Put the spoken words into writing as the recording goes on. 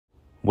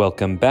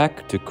Welcome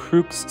back to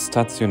Crux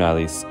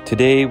Stationalis.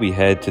 Today we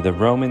head to the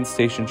Roman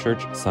station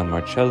church San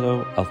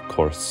Marcello al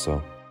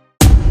Corso.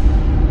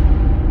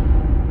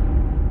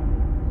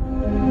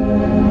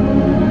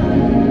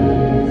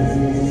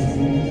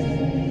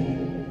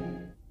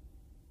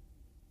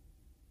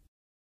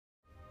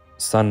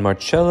 San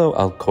Marcello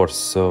al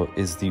Corso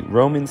is the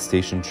Roman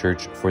station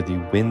church for the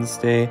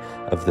Wednesday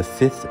of the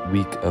 5th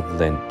week of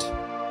Lent.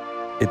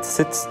 It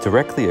sits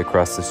directly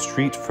across the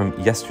street from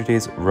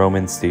yesterday's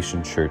Roman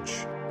station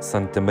church,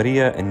 Santa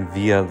Maria in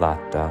Via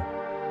Lata.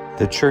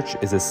 The church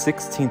is a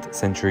 16th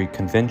century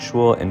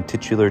conventual and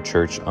titular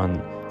church on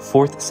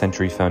 4th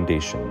century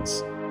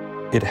foundations.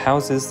 It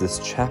houses this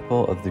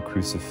chapel of the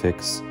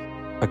crucifix,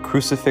 a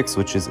crucifix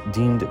which is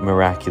deemed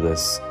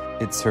miraculous.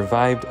 It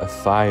survived a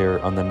fire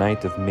on the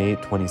night of May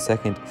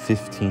 22nd,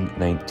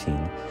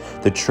 1519.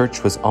 The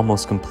church was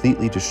almost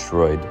completely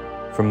destroyed.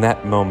 From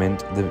that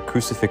moment, the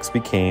crucifix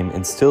became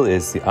and still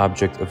is the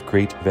object of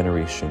great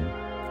veneration,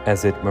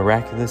 as it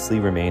miraculously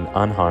remained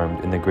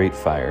unharmed in the great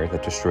fire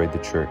that destroyed the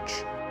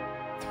church.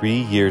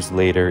 3 years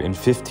later, in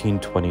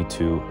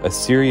 1522, a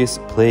serious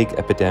plague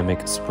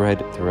epidemic spread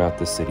throughout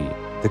the city.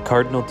 The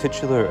cardinal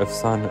titular of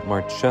San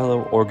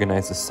Marcello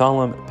organized a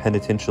solemn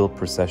penitential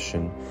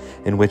procession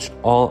in which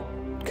all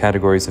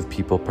categories of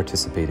people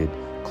participated: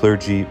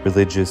 clergy,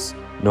 religious,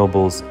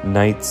 nobles,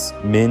 knights,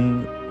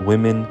 men,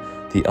 women,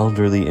 the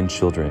elderly, and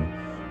children.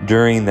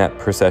 During that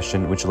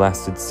procession, which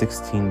lasted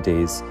 16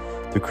 days,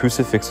 the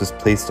crucifix was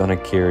placed on a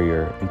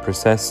carrier and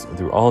processed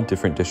through all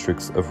different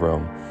districts of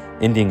Rome,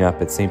 ending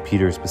up at St.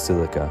 Peter's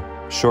Basilica.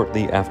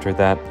 Shortly after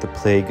that, the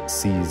plague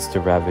ceased to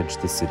ravage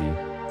the city.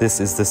 This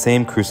is the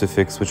same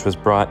crucifix which was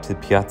brought to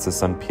Piazza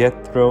San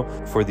Pietro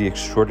for the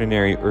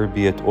extraordinary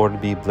Urbi et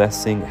Orbi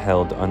blessing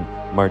held on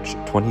March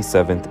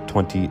 27,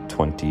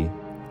 2020.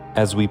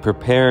 As we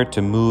prepare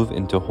to move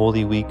into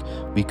Holy Week,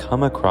 we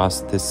come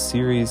across this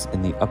series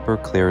in the upper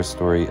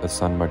clerestory of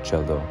San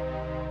Marcello.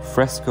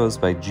 Frescoes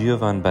by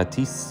Giovan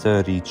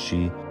Battista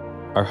Ricci.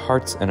 Our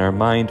hearts and our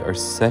mind are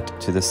set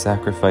to the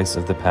sacrifice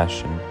of the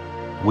Passion.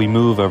 We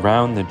move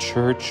around the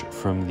church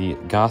from the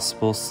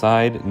Gospel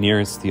side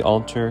nearest the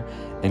altar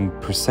and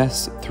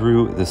process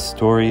through the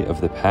story of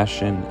the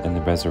Passion and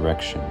the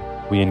Resurrection.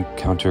 We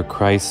encounter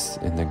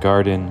Christ in the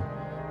garden,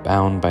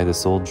 bound by the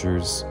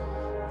soldiers.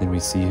 Then we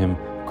see him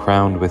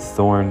crowned with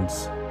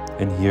thorns,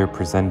 and here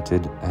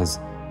presented as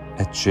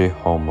Ecce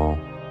Homo.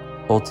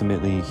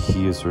 Ultimately,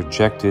 he is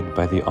rejected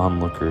by the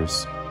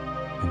onlookers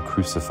and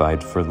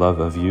crucified for love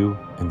of you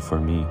and for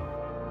me.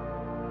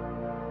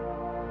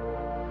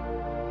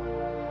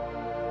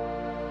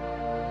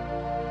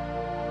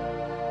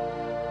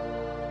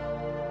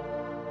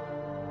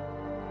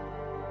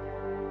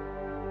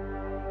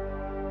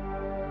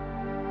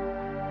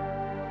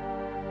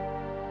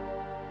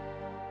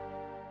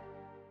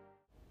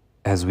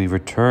 As we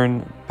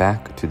return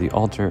back to the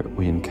altar,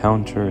 we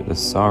encounter the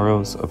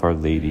sorrows of Our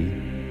Lady.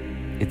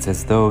 It's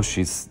as though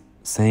she's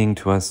saying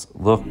to us,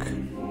 look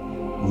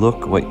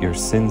what your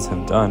sins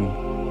have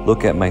done.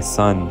 Look at my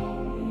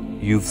son.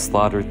 You've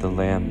slaughtered the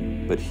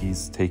lamb, but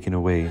he's taken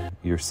away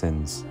your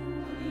sins.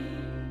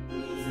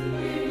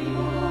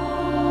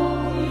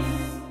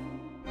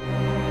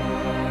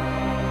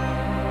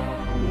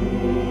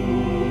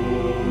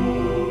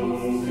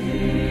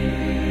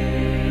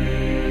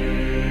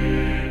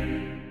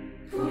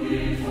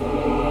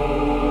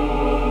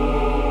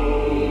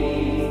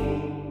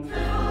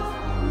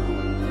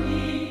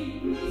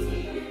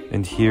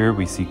 And here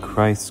we see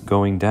Christ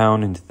going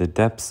down into the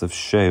depths of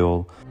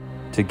Sheol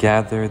to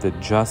gather the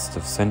just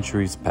of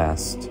centuries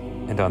past.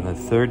 And on the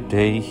third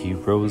day he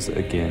rose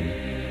again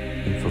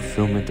in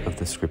fulfillment of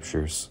the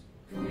Scriptures.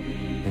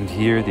 And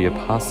here the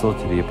apostle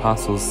to the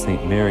apostles,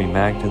 St. Mary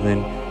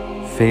Magdalene,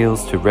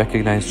 fails to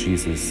recognize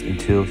Jesus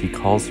until he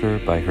calls her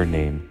by her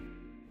name.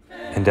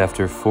 And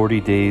after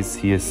 40 days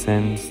he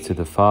ascends to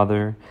the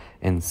Father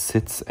and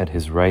sits at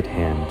his right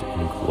hand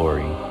in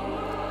glory.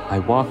 I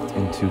walked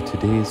into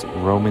today's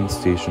Roman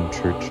station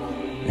church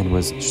and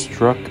was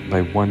struck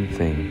by one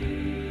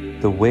thing: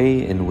 the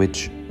way in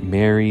which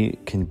Mary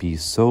can be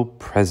so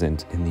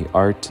present in the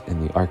art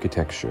and the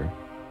architecture.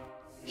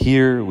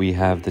 Here we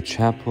have the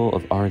chapel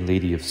of Our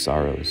Lady of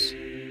Sorrows,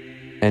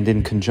 and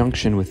in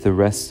conjunction with the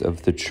rest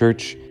of the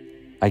church,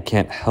 I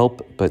can't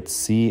help but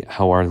see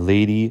how Our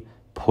Lady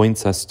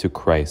points us to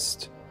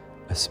Christ,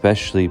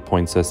 especially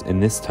points us in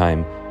this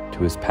time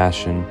to his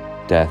passion,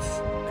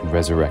 death, and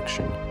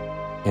resurrection.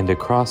 And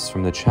across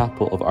from the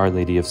chapel of Our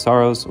Lady of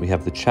Sorrows, we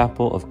have the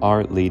chapel of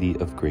Our Lady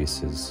of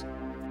Graces,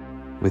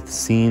 with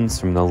scenes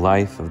from the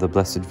life of the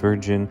Blessed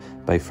Virgin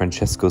by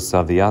Francesco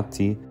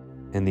Salviati,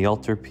 and the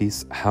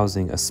altarpiece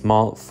housing a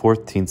small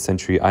 14th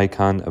century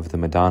icon of the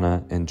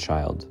Madonna and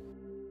Child.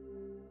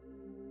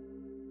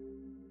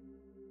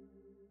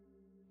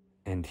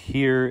 And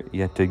here,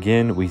 yet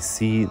again, we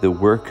see the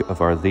work of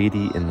Our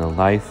Lady in the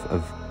life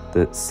of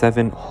the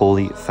 7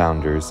 holy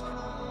founders,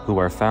 who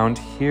are found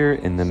here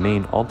in the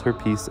main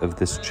altarpiece of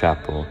this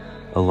chapel,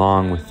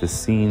 along with the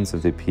scenes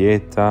of the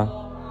Pietà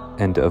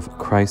and of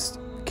Christ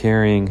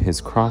carrying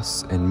his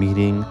cross and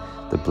meeting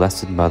the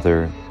Blessed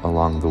Mother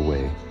along the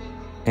way.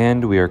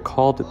 And we are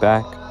called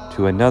back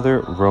to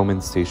another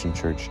Roman station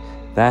church,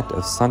 that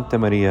of Santa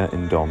Maria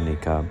in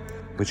Dominica,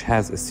 which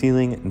has a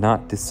ceiling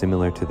not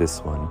dissimilar to this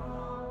one.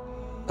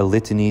 A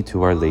litany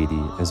to Our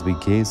Lady as we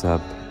gaze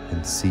up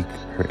and seek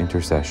her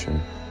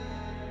intercession.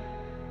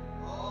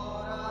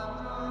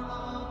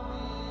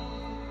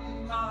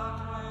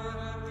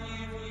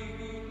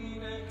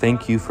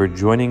 Thank you for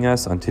joining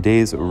us on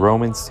today's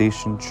Roman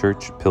Station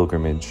Church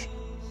pilgrimage.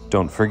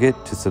 Don't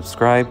forget to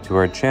subscribe to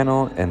our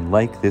channel and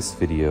like this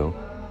video,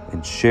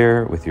 and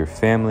share with your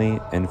family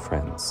and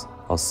friends.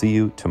 I'll see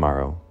you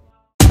tomorrow.